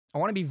I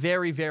want to be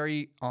very,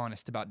 very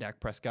honest about Dak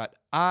Prescott.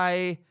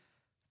 I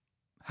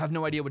have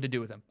no idea what to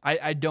do with him.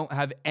 I don't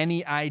have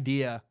any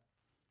idea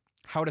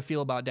how to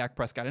feel about Dak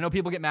Prescott. I know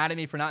people get mad at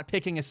me for not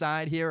picking a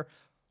side here.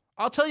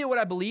 I'll tell you what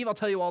I believe. I'll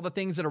tell you all the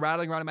things that are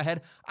rattling around in my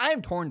head. I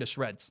am torn to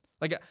shreds.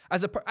 Like, I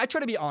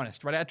try to be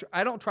honest, right?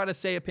 I don't try to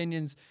say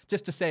opinions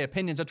just to say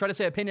opinions. I try to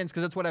say opinions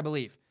because that's what I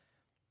believe.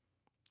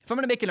 If I'm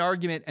going to make an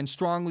argument and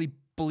strongly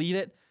believe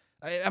it,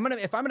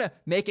 if I'm gonna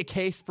make a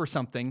case for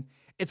something,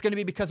 it's going to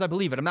be because I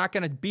believe it. I'm not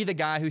going to be the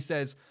guy who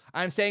says,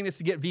 I'm saying this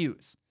to get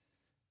views.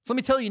 So let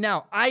me tell you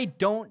now, I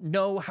don't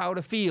know how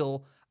to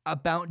feel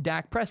about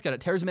Dak Prescott.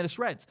 It tears him into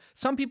shreds.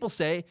 Some people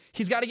say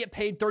he's got to get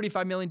paid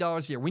 $35 million a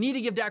year. We need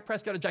to give Dak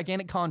Prescott a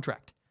gigantic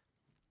contract.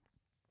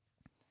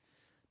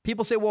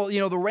 People say, well,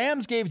 the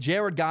Rams gave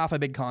Jared Goff a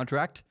big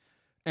contract,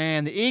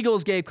 and the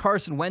Eagles gave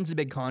Carson Wentz a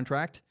big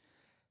contract.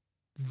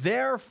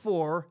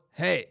 Therefore,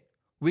 hey,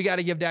 we got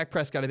to give Dak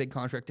Prescott a big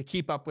contract to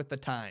keep up with the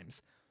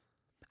times.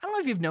 I don't know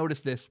if you've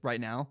noticed this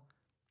right now.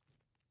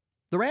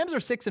 The Rams are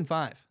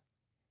 6-5.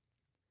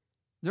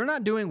 They're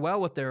not doing well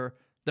with their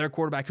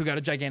quarterback who got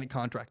a gigantic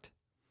contract.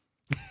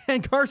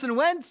 And Carson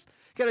Wentz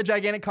got a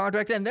gigantic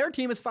contract, and their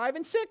team is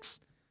 5-6.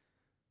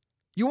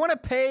 You want to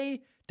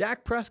pay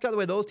Dak Prescott the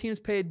way those teams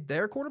paid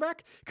their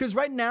quarterback? Because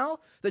right now,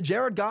 the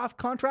Jared Goff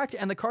contract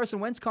and the Carson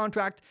Wentz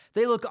contract,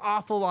 they look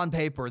awful on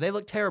paper. They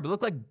look terrible. They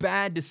look like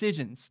bad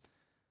decisions.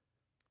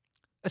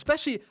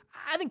 Especially,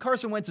 I think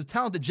Carson Wentz is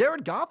talented.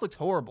 Jared Goff looks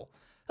horrible.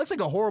 Looks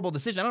like a horrible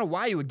decision. I don't know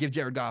why you would give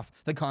Jared Goff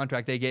the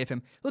contract they gave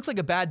him. Looks like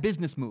a bad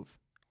business move.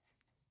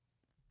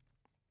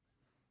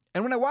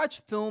 And when I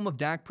watch film of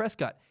Dak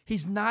Prescott,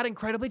 he's not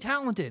incredibly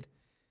talented.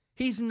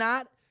 He's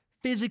not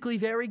physically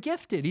very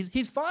gifted.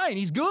 He's fine.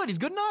 He's good. He's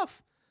good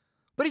enough.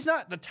 But he's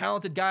not the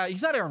talented guy.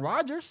 He's not Aaron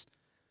Rodgers.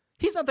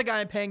 He's not the guy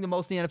I'm paying the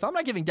most in the NFL. I'm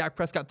not giving Dak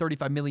Prescott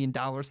 $35 million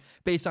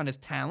based on his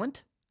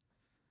talent.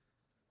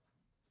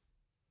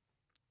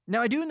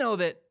 Now, I do know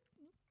that,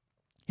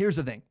 here's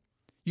the thing.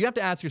 You have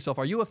to ask yourself,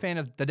 are you a fan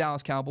of the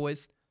Dallas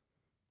Cowboys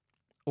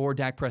or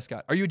Dak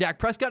Prescott? Are you a Dak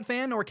Prescott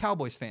fan or a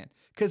Cowboys fan?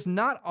 Because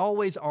not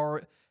always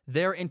are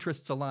their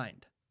interests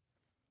aligned.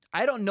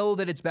 I don't know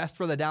that it's best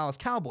for the Dallas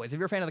Cowboys. If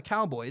you're a fan of the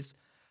Cowboys,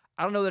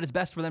 I don't know that it's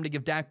best for them to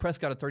give Dak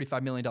Prescott a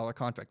 $35 million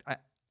contract.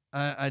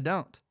 I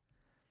don't.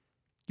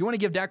 You want to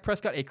give Dak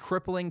Prescott a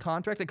crippling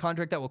contract, a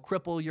contract that will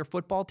cripple your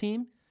football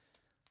team?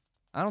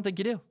 I don't think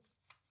you do.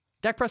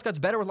 Dak Prescott's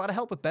better with a lot of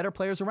help with better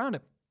players around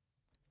him.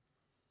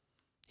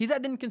 He's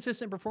had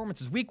inconsistent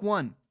performances. Week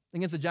 1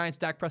 against the Giants,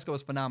 Dak Prescott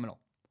was phenomenal.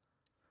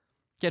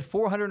 He had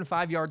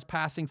 405 yards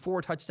passing,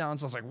 4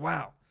 touchdowns. I was like,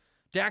 wow,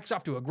 Dak's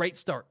off to a great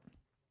start.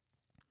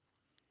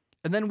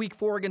 And then week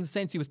 4 against the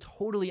Saints, he was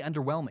totally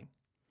underwhelming.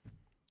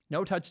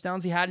 No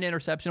touchdowns. He had an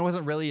interception. It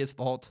wasn't really his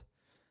fault.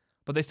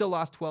 But they still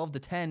lost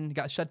 12-10,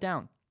 got shut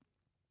down.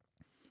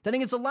 Then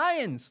against the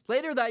Lions,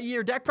 later that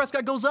year, Dak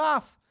Prescott goes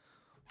off.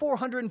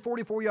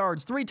 444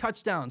 yards, 3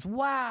 touchdowns.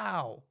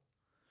 Wow.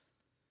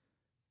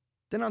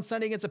 Then on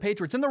Sunday against the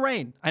Patriots, in the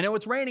rain. I know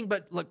it's raining,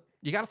 but look,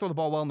 you got to throw the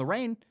ball well in the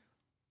rain.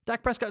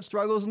 Dak Prescott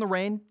struggles in the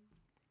rain.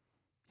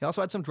 He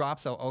also had some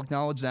drops. I'll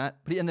acknowledge that.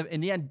 But in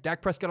the end,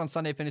 Dak Prescott on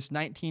Sunday finished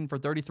 19 for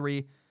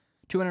 33,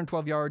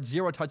 212 yards,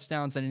 0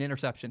 touchdowns, and an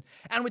interception.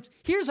 And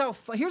here's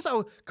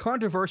how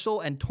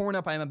controversial and torn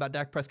up I am about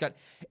Dak Prescott.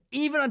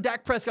 Even on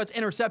Dak Prescott's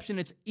interception,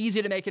 it's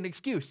easy to make an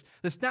excuse.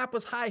 The snap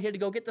was high. He had to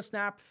go get the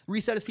snap,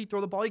 reset his feet, throw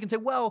the ball. You can say,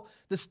 well,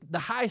 the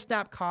high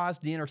snap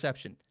caused the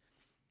interception.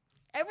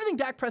 Everything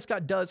Dak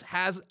Prescott does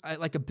has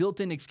like a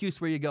built-in excuse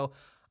where you go,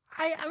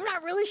 I'm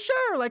not really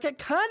sure. Like,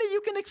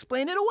 you can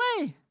explain it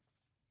away.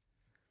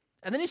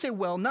 And then you say,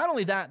 well, not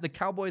only that, the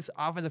Cowboys'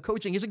 offensive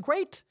coaching isn't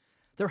great.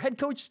 Their head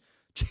coach,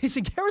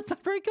 Jason Garrett's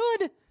not very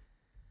good.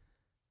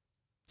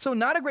 So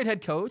not a great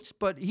head coach,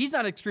 but he's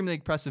not extremely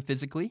impressive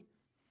physically.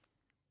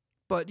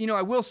 But,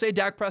 I will say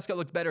Dak Prescott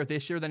looks better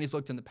this year than he's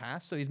looked in the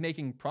past, so he's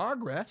making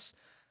progress.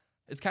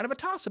 It's kind of a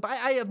toss-up.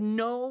 I have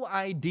no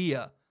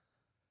idea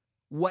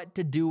what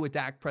to do with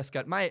Dak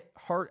Prescott. My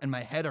heart and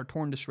my head are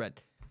torn to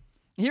shred.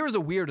 Here's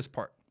the weirdest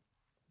part.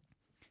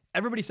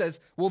 Everybody says,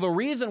 well, the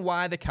reason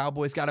why the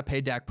Cowboys got to pay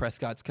Dak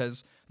Prescott is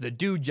because the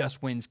dude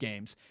just wins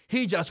games.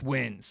 He just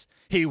wins.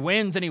 He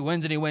wins and he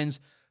wins and he wins.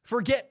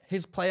 Forget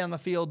his play on the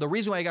field. The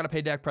reason why you got to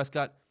pay Dak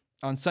Prescott,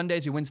 on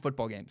Sundays, he wins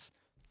football games.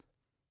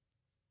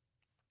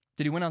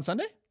 Did he win on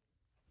Sunday?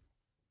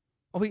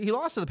 Oh, he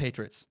lost to the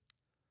Patriots.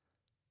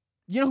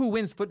 You know who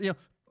wins the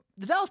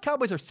Dallas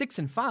Cowboys are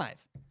 6-5.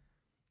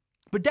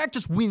 But Dak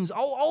just wins.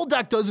 All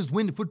Dak does is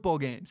win the football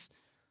games.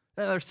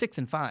 They're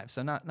 6-5,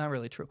 so not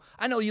really true.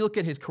 I know you look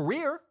at his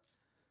career.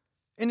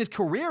 In his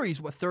career,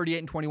 he's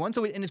 38-21.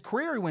 So in his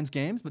career, he wins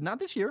games, but not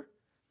this year.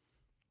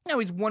 Now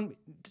he's won.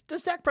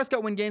 Does Dak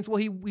Prescott win games? Well,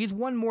 he's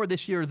won more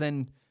this year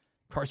than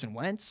Carson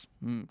Wentz.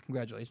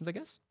 Congratulations, I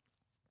guess.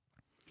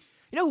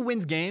 You know who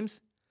wins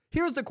games?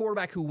 Here's the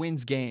quarterback who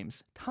wins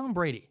games: Tom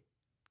Brady.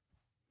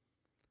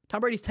 Tom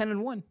Brady's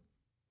 10-1. Well,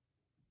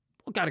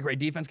 got a great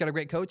defense, got a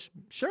great coach.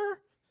 Sure.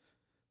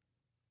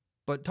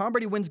 But Tom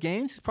Brady wins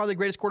games. He's probably the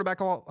greatest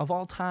quarterback of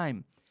all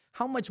time.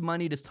 How much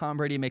money does Tom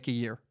Brady make a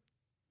year?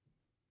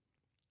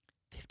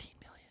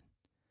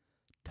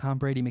 Tom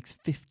Brady makes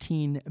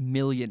 $15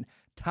 million.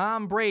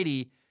 Tom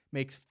Brady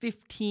makes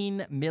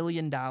 $15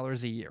 million a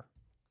year.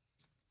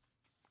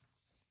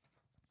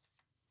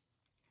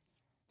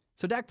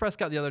 So Dak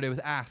Prescott the other day was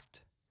asked,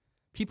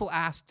 people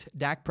asked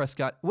Dak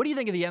Prescott, what do you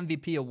think of the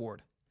MVP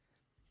award?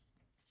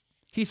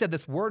 He said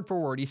this word for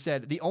word. He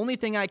said, the only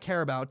thing I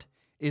care about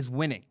is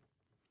winning.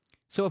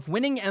 So if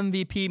winning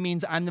MVP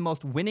means I'm the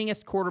most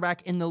winningest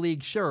quarterback in the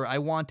league, sure, I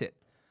want it.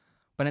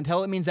 But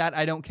until it means that,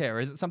 I don't care.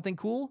 Is it something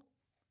cool?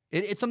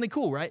 It's something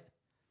cool, right?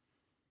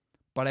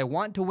 But I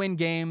want to win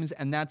games,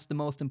 and that's the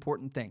most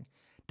important thing.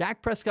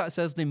 Dak Prescott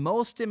says the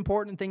most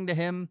important thing to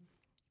him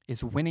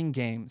is winning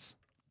games.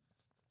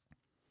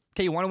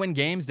 Okay, you want to win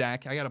games,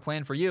 Dak? I got a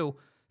plan for you.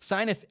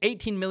 Sign an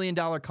 $18 million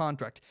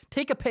contract.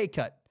 Take a pay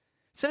cut.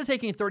 Instead of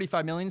taking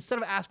 $35 million, instead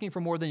of asking for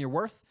more than you're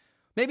worth,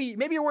 maybe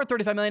you're worth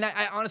 $35 million.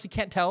 I honestly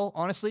can't tell,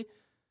 honestly.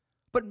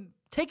 But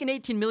take an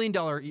 $18 million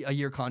a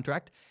year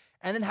contract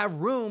and then have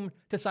room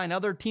to sign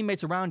other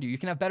teammates around you. You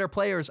can have better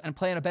players and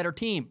play on a better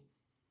team.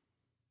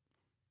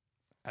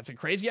 That's a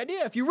crazy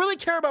idea. If you really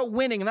care about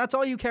winning and that's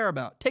all you care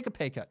about, take a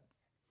pay cut.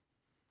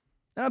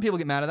 I know people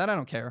get mad at that. I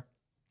don't care.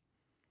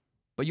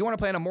 But you want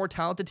to play on a more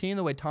talented team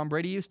the way Tom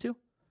Brady used to?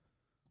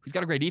 He's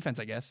got a great defense,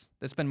 I guess.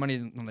 They spend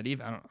money on the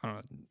defense. I don't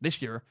know.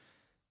 This year,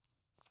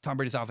 Tom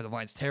Brady's offensive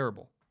line's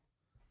terrible.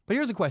 But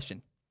here's a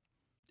question.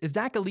 Is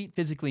Dak elite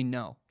physically?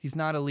 No. He's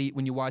not elite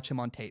when you watch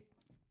him on tape.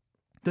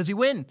 Does he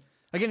win?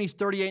 Again, he's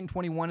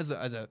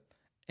 38-21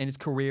 in his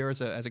career as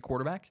a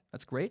quarterback.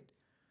 That's great.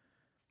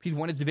 He's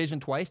won his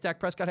division twice. Dak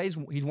Prescott has.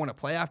 He's won a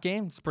playoff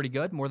game. It's pretty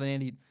good. More than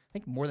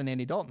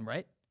Andy Dalton,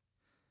 right?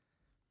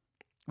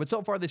 But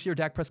so far this year,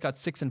 Dak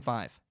Prescott's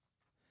 6-5.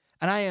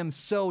 And I am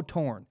so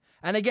torn.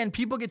 And again,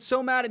 people get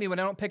so mad at me when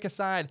I don't pick a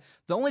side.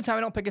 The only time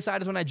I don't pick a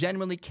side is when I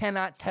genuinely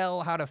cannot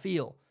tell how to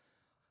feel.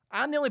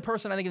 I'm the only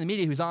person I think in the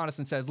media who's honest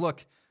and says,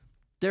 look,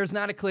 there's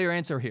not a clear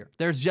answer here.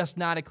 There's just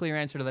not a clear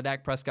answer to the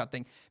Dak Prescott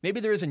thing. Maybe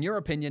there is in your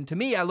opinion. To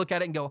me, I look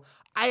at it and go,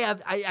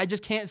 I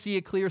just can't see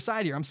a clear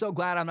side here. I'm so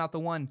glad I'm not the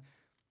one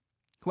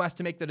who has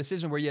to make the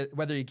decision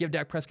whether you give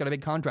Dak Prescott a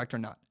big contract or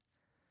not.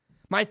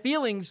 My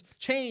feelings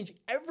change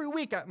every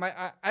week.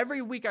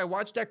 Every week I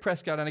watch Dak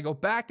Prescott and I go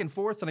back and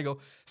forth and I go,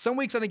 some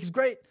weeks I think he's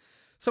great.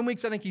 Some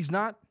weeks I think he's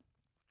not.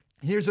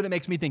 Here's what it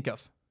makes me think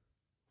of.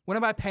 When I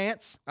buy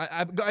pants,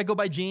 I go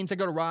buy jeans. I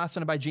go to Ross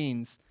and I buy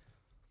jeans.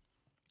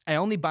 I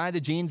only buy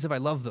the jeans if I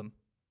love them.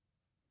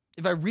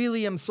 If I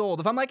really am sold.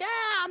 If I'm like,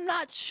 I'm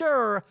not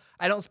sure,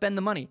 I don't spend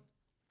the money.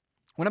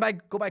 When I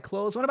go buy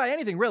clothes, when I buy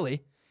anything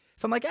really,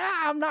 if I'm like,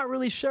 I'm not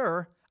really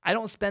sure, I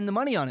don't spend the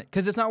money on it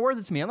because it's not worth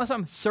it to me. Unless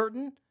I'm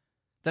certain,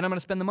 then I'm going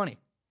to spend the money.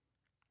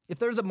 If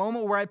there's a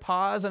moment where I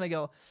pause and I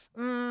go,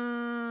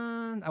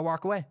 I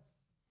walk away.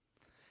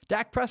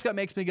 Dak Prescott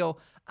makes me go,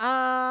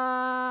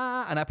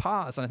 and I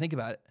pause and I think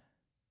about it.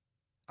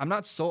 I'm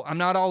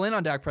not all in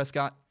on Dak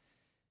Prescott,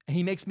 and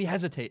he makes me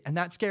hesitate, and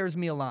that scares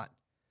me a lot.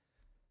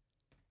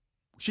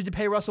 Should you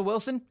pay Russell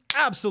Wilson?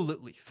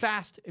 Absolutely.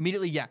 Fast,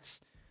 immediately, yes.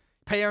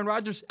 Pay Aaron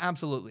Rodgers?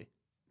 Absolutely.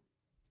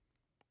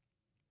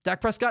 Dak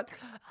Prescott?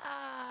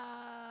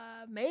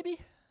 Maybe.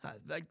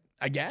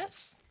 I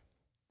guess.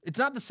 It's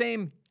not the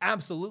same,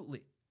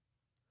 absolutely.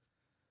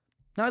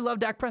 Now, I love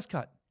Dak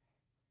Prescott.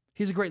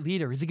 He's a great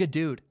leader. He's a good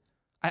dude.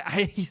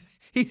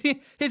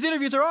 His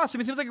interviews are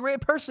awesome. He seems like a great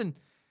person.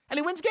 And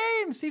he wins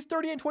games. He's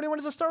 38-21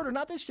 as a starter.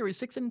 Not this year. He's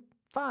 6-5.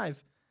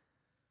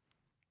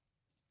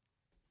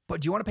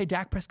 But do you want to pay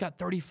Dak Prescott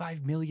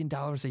 $35 million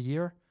a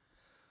year?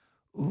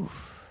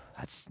 Oof.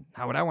 That's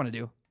not what I want to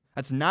do.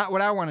 That's not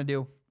what I want to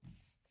do.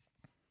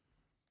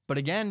 But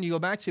again, you go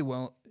back to,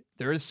 well,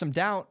 there is some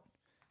doubt.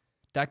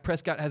 Dak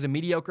Prescott has a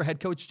mediocre head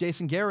coach,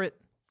 Jason Garrett.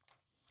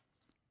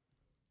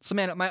 So,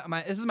 man,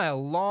 this is my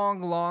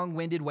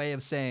long-winded way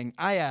of saying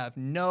I have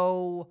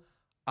no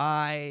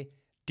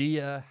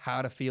idea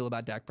how to feel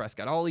about Dak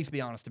Prescott. I'll at least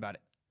be honest about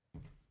it.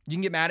 You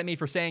can get mad at me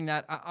for saying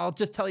that. I'll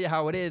just tell you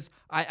how it is.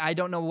 I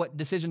don't know what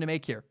decision to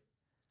make here.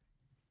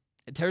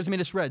 It tears me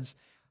to shreds.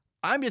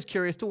 I'm just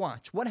curious to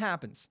watch. What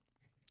happens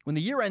when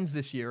the year ends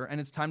this year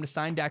and it's time to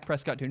sign Dak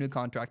Prescott to a new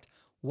contract?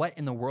 What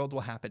in the world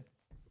will happen?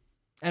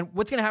 And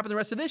what's going to happen the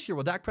rest of this year?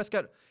 Well,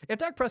 if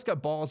Dak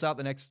Prescott balls out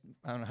the next,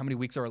 I don't know how many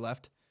weeks are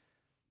left,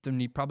 then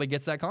he probably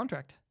gets that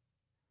contract.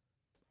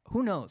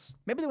 Who knows?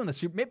 Maybe they win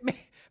maybe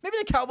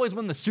the Cowboys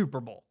win the Super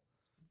Bowl.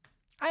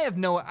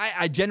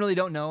 I generally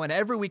don't know. And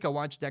every week I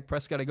watch Dak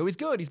Prescott, I go, he's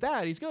good, he's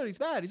bad, he's good, he's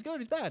bad, he's good,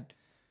 he's bad.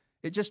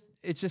 It's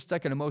just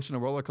like an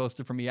emotional roller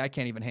coaster for me. I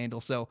can't even handle.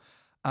 So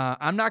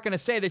I'm not going to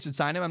say they should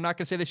sign him. I'm not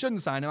going to say they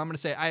shouldn't sign him. I'm going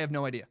to say I have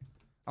no idea.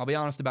 I'll be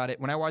honest about it.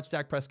 When I watch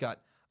Dak Prescott,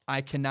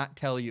 I cannot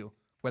tell you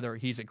whether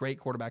he's a great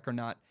quarterback or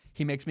not.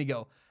 He makes me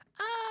go,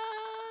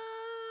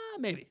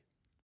 maybe.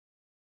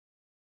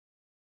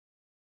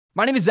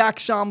 My name is Zach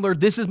Schaumler.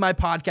 This is my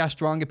podcast,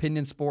 Strong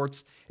Opinion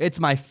Sports. It's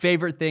my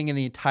favorite thing in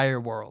the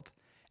entire world.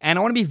 And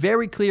I want to be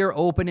very clear,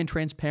 open, and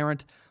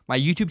transparent. My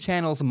YouTube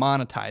channel is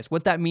monetized.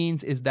 What that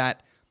means is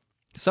that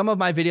some of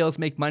my videos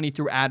make money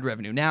through ad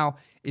revenue. Now,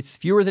 it's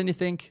fewer than you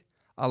think.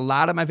 A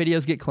lot of my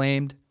videos get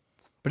claimed.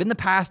 But in the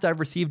past, I've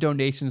received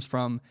donations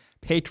from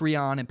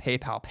Patreon and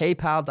PayPal.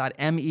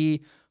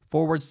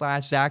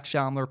 PayPal.me/Zach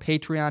Schaumler,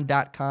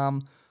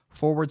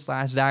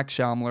 Patreon.com/Zach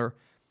Schaumler.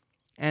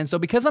 And so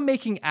because I'm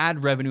making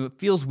ad revenue, it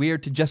feels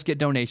weird to just get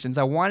donations.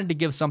 I wanted to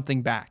give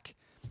something back.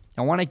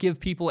 I want to give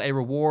people a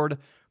reward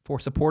for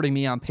supporting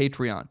me on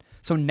Patreon.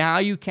 So now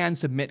you can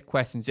submit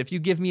questions. If you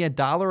give me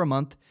 $1 a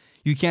month,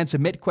 you can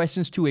submit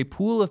questions to a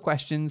pool of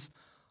questions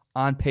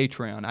on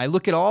Patreon. I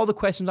look at all the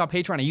questions on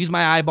Patreon. I use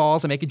my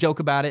eyeballs. I make a joke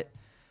about it.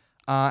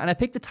 And I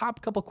pick the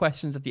top couple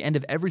questions at the end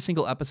of every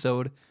single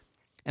episode,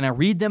 and I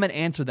read them and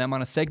answer them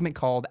on a segment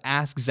called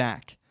Ask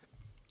Zach.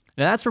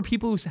 Now, that's for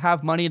people who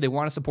have money, they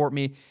want to support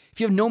me. If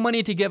you have no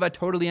money to give, I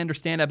totally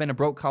understand. I've been a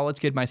broke college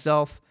kid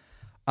myself.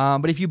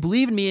 But if you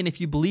believe in me and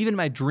if you believe in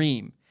my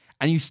dream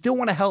and you still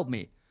want to help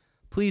me,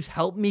 please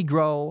help me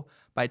grow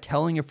by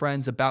telling your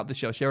friends about the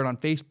show. Share it on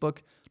Facebook,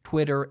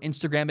 Twitter,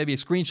 Instagram, maybe a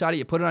screenshot of it,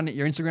 you put it on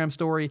your Instagram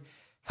story.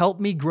 Help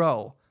me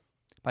grow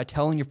by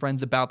telling your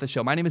friends about the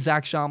show. My name is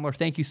Zach Schaumler.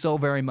 Thank you so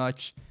very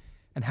much,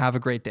 and have a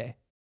great day.